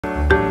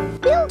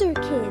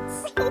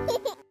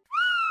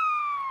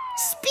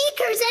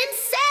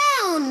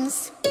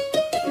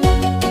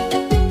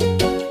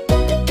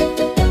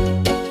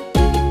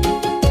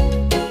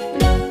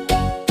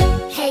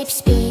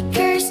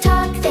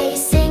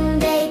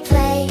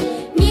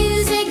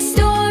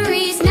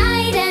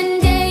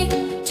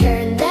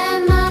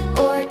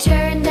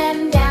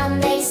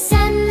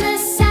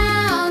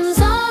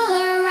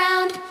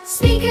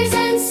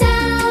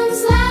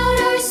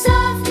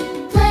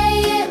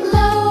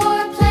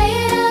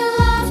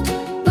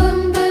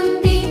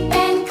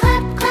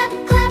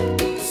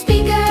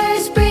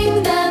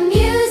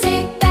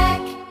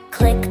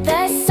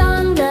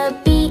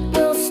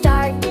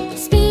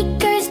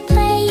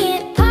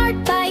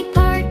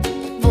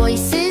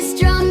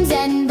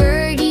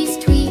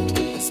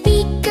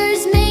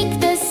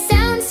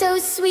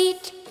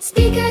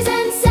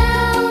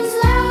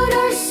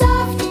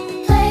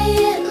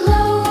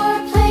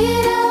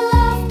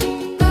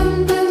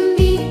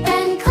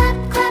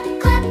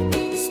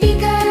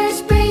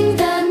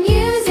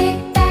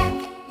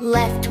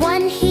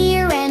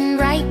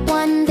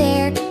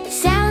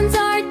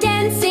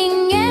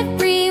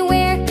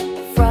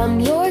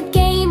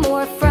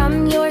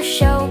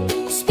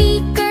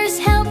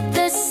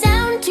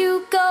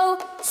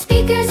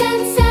Speakers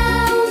and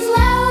sounds,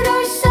 loud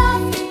or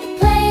soft.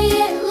 Play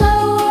it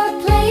low or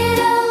play it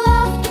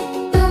aloft.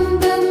 Boom,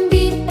 boom,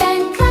 beep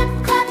and clap,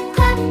 clap,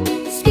 clap.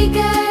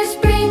 Speakers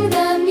bring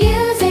the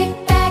music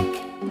back.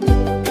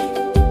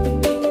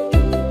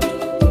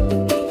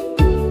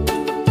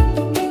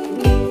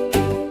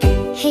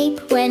 Hape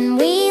when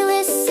we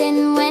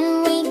listen,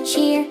 when we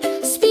cheer.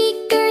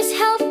 Speakers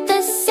help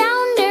the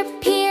sound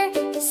appear.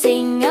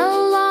 Sing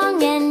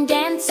along and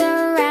dance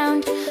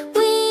around.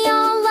 We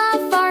all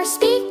love our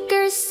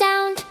speakers'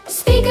 sound.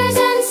 Speakers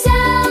and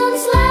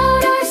sounds,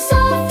 loud or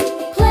soft.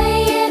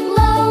 Play it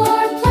low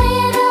or play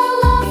it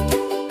aloft.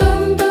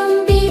 Boom,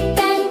 boom, beep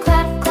and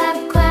clap,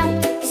 clap,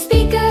 clap.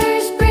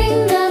 Speakers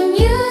bring the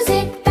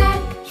music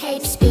back.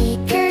 Hape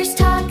speakers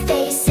talk,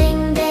 they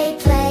sing, they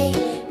play.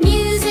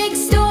 Music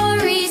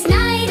stories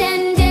night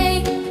and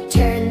day.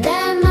 Turn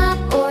them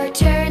up or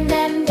turn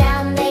them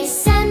down. They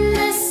send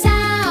the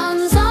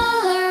sounds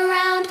all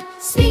around.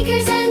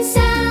 Speakers and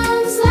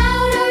sounds,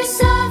 loud or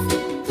soft.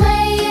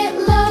 Play it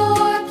low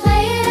or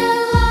play it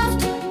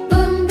aloft.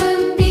 Boom,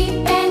 boom,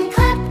 beep and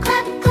clap,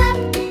 clap, clap.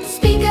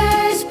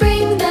 Speakers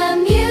bring the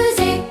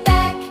music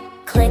back.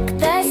 Click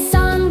the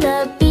song,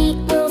 the beat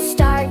will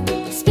start.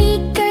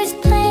 Speakers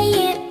play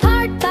it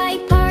part by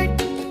part.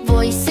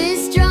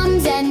 Voices,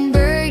 drums, and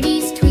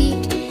birdies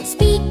tweet.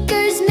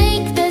 Speakers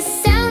make the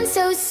sound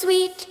so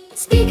sweet.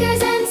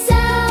 Speakers and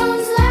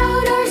sounds,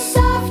 loud or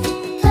soft.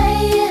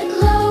 Play it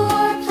low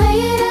or play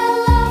it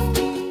aloft.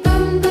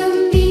 Boom,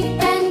 boom, beep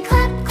and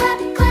clap, clap,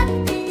 clap.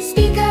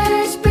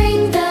 Speakers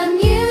bring the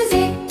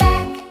music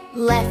back.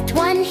 Left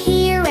one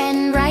here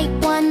and right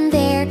one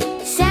there.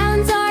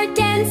 Sounds are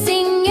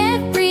dancing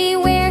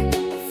everywhere.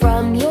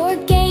 From your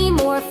game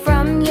or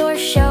from your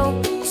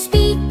show.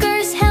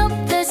 Speakers help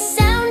the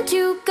sound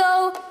to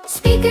go.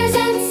 Speakers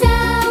and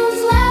sounds,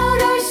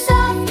 loud or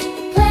soft.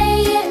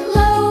 Play it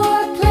low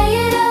or play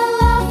it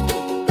aloft.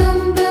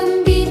 Boom,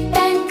 boom, beep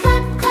and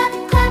clap, clap,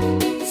 clap.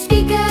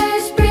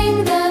 Speakers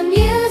bring the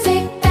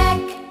music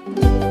back.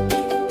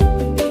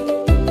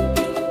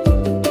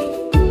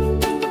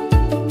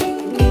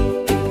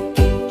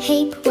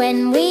 Hape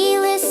when we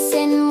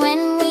listen,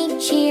 when we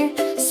cheer.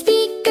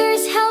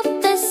 Speakers help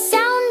the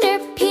sound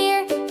appear.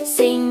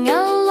 Sing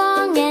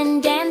along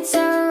and dance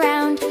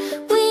around.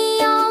 We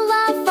all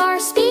love our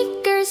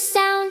speakers'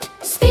 sound.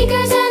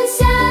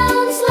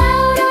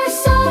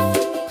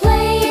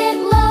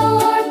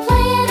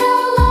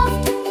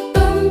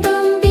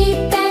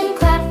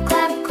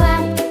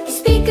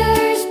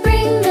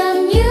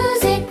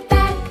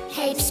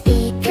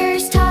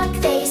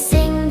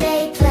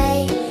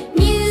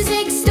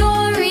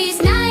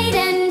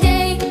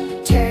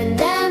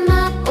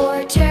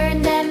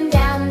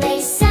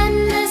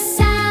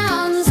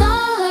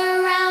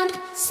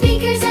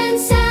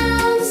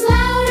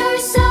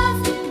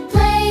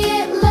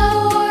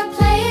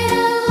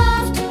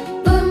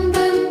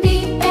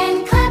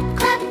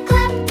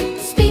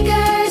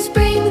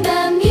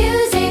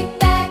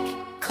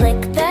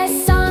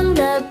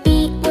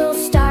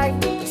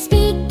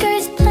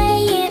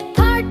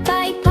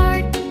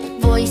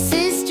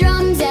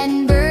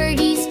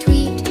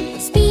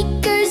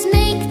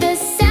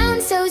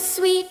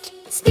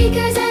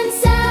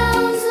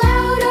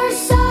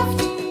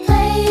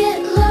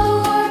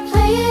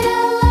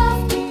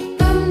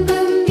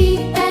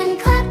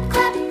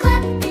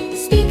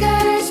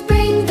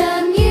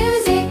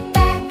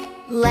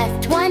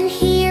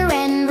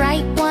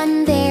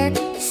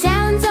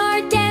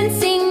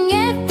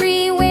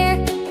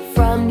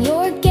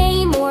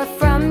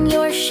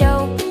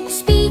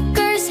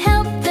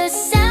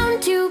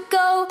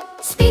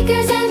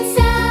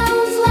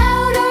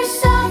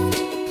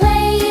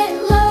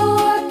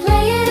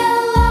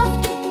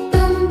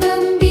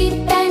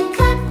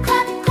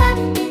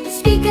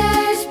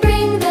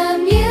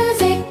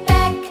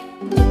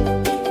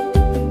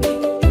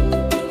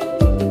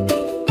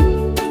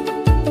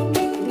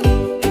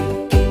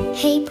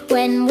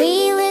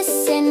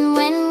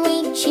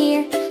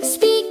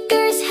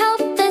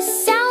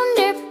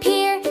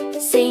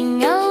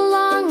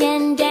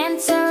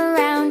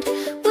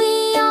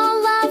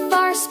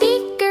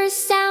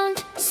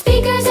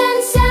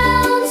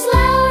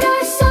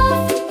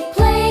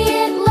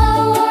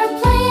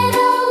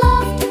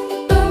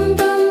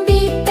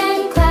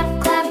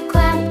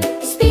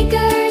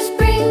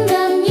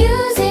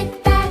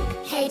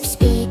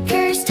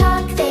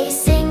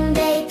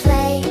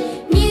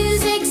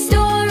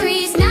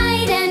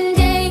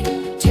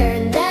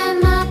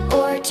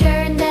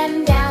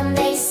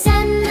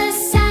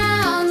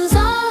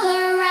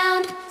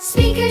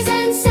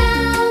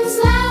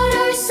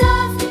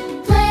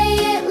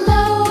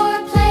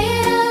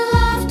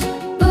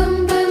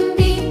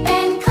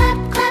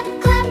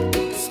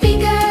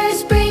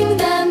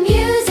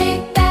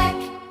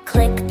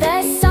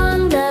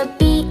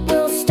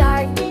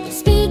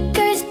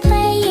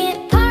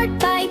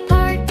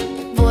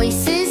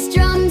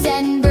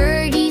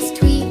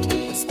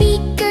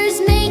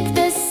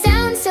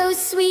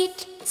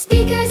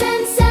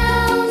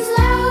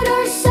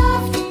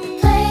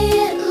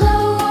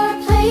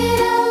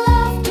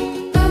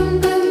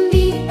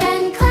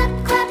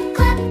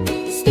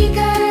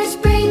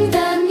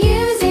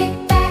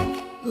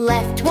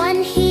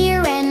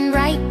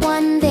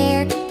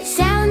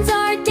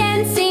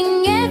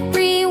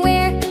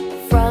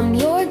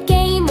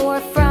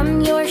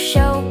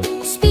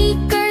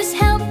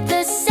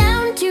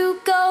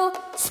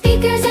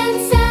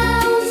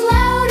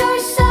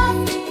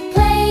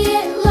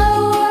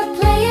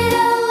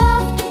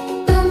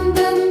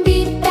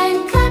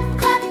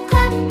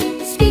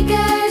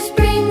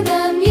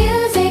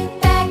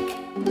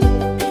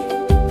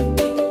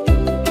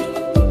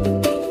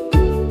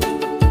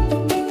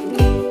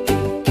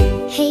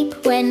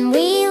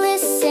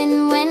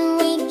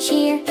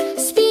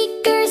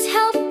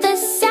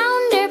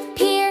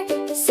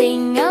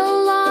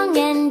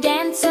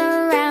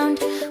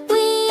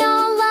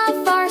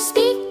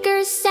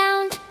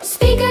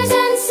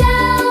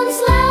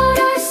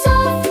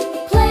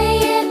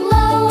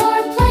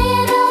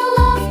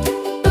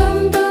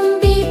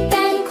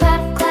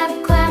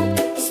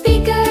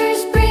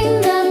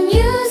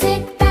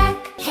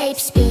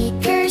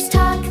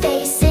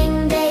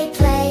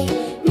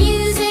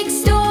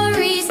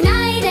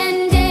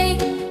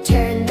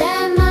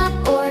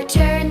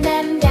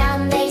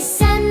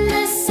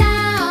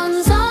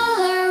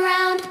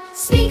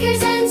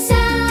 Speakers and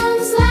sound.